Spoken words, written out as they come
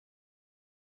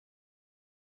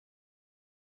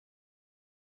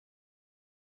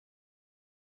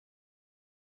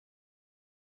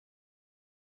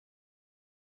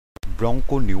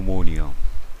Bronchopneumonia,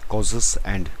 causes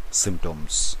and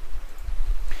symptoms.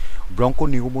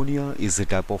 Bronchopneumonia is a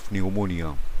type of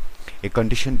pneumonia, a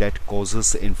condition that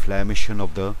causes inflammation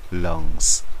of the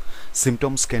lungs.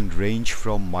 Symptoms can range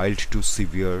from mild to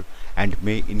severe and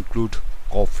may include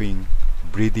coughing,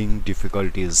 breathing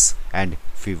difficulties, and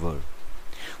fever.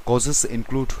 Causes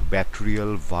include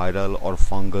bacterial, viral, or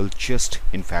fungal chest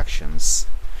infections.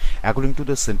 According to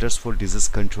the Centers for Disease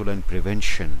Control and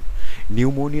Prevention,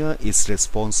 pneumonia is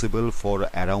responsible for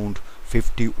around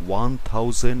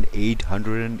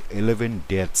 51,811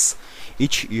 deaths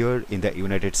each year in the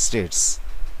United States,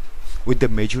 with the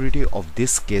majority of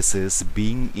these cases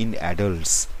being in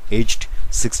adults aged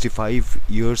 65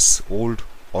 years old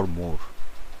or more.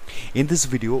 In this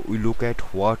video, we look at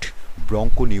what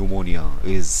bronchopneumonia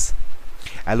is,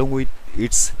 along with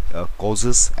its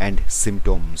causes and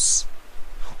symptoms.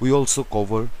 We also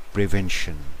cover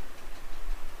prevention.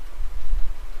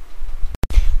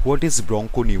 What is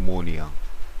bronchopneumonia?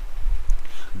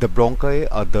 The bronchi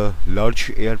are the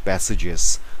large air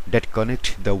passages that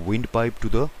connect the windpipe to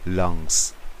the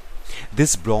lungs.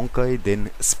 These bronchi then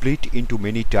split into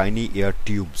many tiny air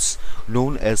tubes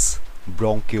known as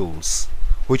bronchioles,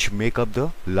 which make up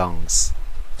the lungs.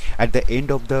 At the end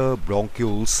of the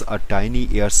bronchioles are tiny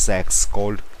air sacs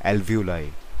called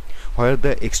alveoli, where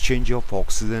the exchange of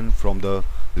oxygen from the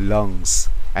lungs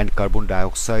and carbon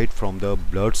dioxide from the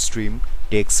bloodstream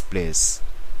takes place.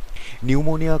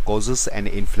 Pneumonia causes an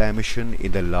inflammation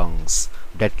in the lungs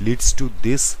that leads to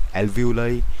this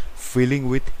alveoli filling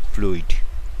with fluid.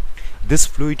 This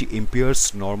fluid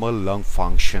impairs normal lung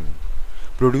function,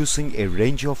 producing a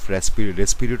range of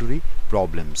respiratory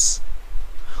problems.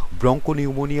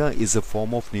 Bronchopneumonia is a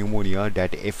form of pneumonia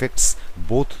that affects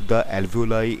both the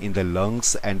alveoli in the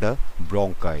lungs and the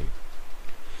bronchi.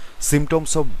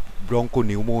 Symptoms of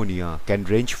bronchopneumonia can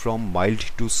range from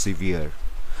mild to severe.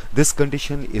 This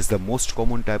condition is the most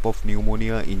common type of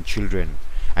pneumonia in children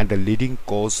and the leading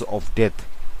cause of death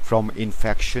from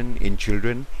infection in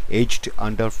children aged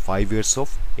under 5 years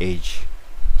of age.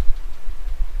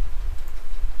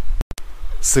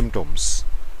 Symptoms.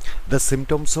 The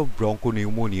symptoms of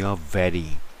bronchopneumonia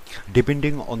vary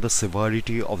depending on the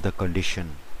severity of the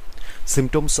condition.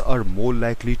 Symptoms are more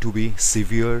likely to be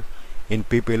severe in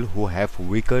people who have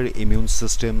weaker immune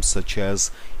systems, such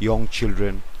as young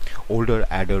children, older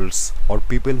adults, or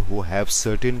people who have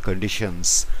certain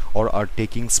conditions or are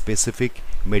taking specific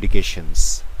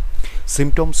medications.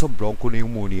 Symptoms of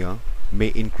bronchopneumonia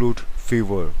may include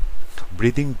fever,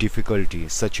 breathing difficulty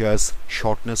such as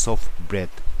shortness of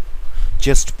breath,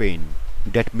 chest pain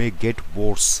that may get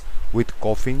worse with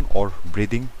coughing or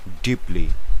breathing deeply,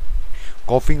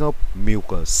 coughing up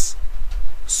mucus,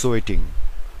 sweating,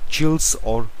 chills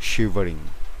or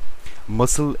shivering,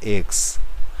 muscle aches,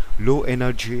 low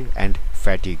energy and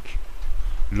fatigue,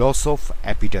 loss of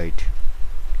appetite,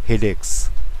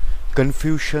 headaches,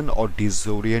 confusion or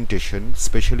disorientation,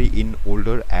 especially in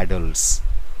older adults,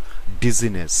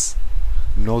 dizziness,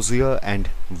 nausea and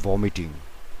vomiting,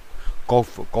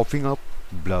 coughing up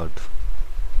blood.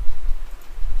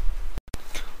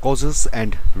 Causes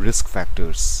and risk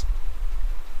factors.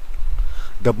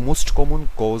 The most common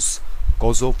cause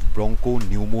of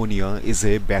bronchopneumonia is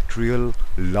a bacterial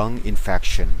lung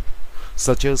infection,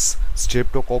 such as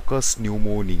Streptococcus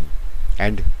pneumoniae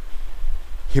and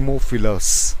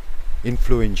Haemophilus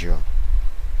influenza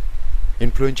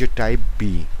type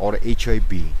B or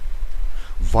HIV.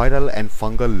 Viral and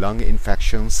fungal lung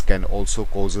infections can also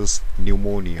cause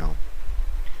pneumonia.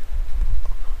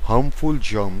 Harmful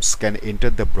germs can enter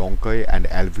the bronchi and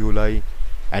alveoli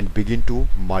and begin to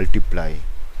multiply.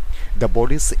 The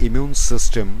body's immune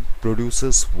system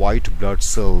produces white blood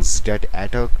cells that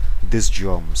attack these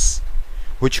germs,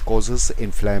 which causes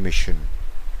inflammation.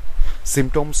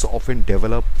 Symptoms often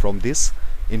develop from this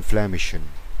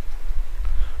inflammation.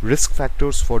 Risk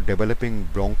factors for developing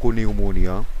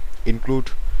bronchopneumonia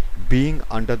include being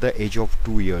under the age of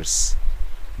 2 years,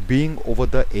 being over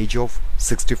the age of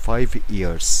 65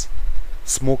 years,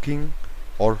 smoking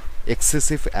or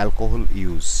excessive alcohol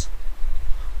use,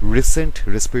 recent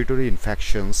respiratory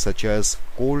infections such as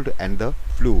cold and the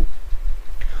flu,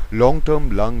 long-term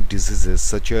lung diseases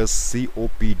such as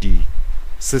COPD,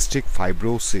 cystic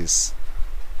fibrosis,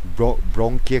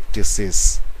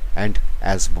 bronchiectasis, and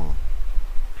asthma.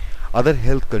 Other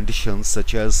health conditions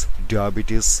such as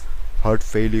diabetes, heart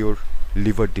failure,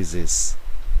 liver disease.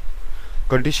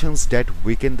 Conditions that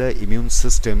weaken the immune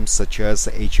system such as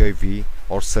HIV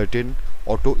or certain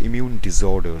autoimmune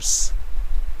disorders.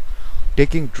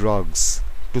 Taking drugs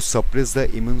to suppress the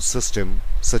immune system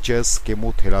such as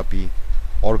chemotherapy,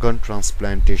 organ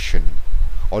transplantation,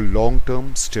 or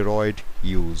long-term steroid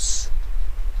use.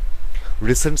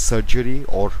 Recent surgery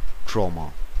or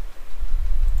trauma.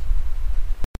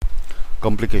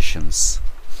 Complications.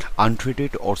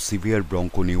 Untreated or severe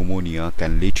bronchopneumonia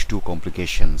can lead to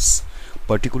complications,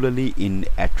 particularly in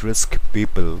at-risk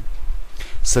people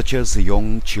such as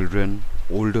young children,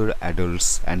 older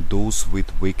adults, and those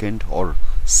with weakened or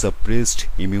suppressed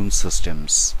immune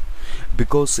systems.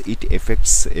 Because it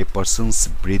affects a person's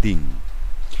breathing,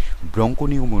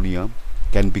 bronchopneumonia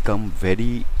can become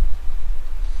very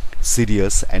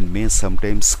serious and may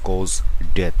sometimes cause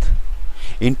death.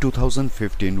 In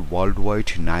 2015, worldwide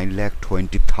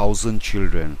 9,20,000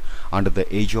 children under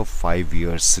the age of 5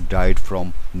 years died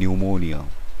from pneumonia.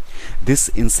 This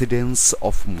incidence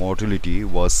of mortality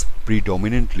was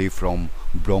predominantly from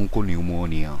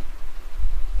bronchopneumonia.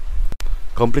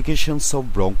 Complications of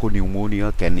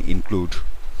bronchopneumonia can include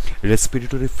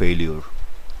respiratory failure.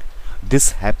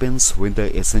 This happens when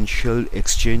the essential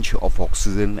exchange of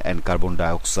oxygen and carbon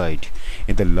dioxide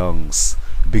in the lungs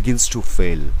begins to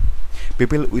fail.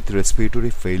 People with respiratory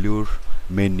failure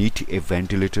may need a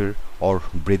ventilator or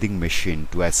breathing machine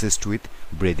to assist with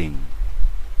breathing.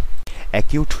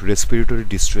 Acute respiratory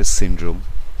distress syndrome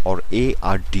or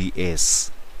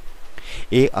ARDS.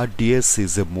 ARDS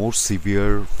is a more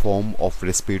severe form of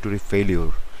respiratory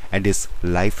failure and is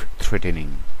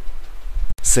life-threatening.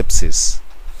 Sepsis,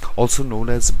 also known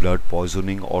as blood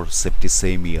poisoning or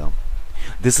septicemia.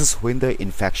 This is when the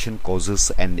infection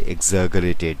causes an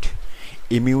exaggerated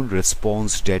immune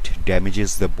response that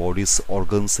damages the body's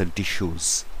organs and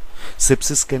tissues.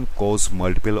 Sepsis can cause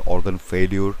multiple organ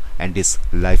failure and is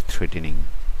life-threatening.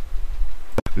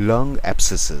 Lung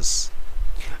abscesses.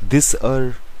 These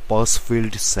are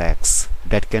pus-filled sacs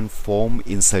that can form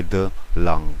inside the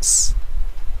lungs.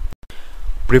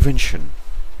 Prevention.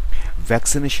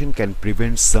 Vaccination can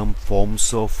prevent some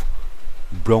forms of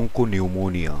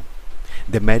bronchopneumonia.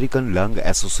 The American Lung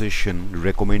Association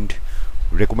recommend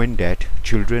that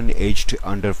children aged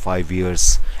under 5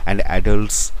 years and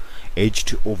adults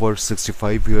aged over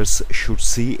 65 years should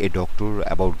see a doctor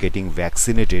about getting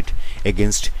vaccinated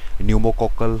against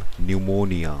pneumococcal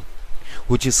pneumonia,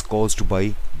 which is caused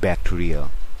by bacteria.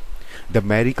 The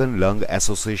American Lung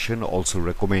Association also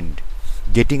recommend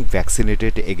getting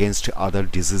vaccinated against other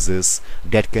diseases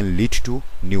that can lead to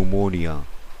pneumonia,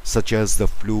 such as the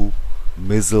flu,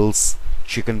 measles,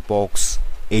 chickenpox,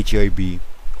 HIV,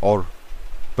 or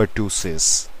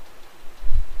pertussis.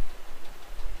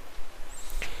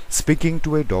 Speaking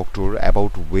to a doctor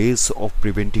about ways of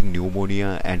preventing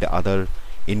pneumonia and other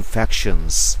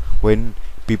infections when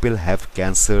people have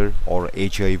cancer or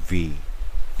HIV.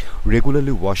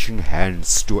 Regularly washing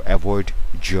hands to avoid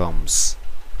germs.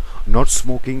 Not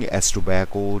smoking, as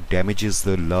tobacco damages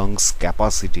the lungs'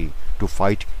 capacity to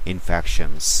fight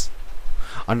infections.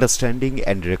 Understanding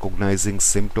and recognizing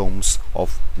symptoms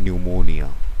of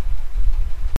pneumonia.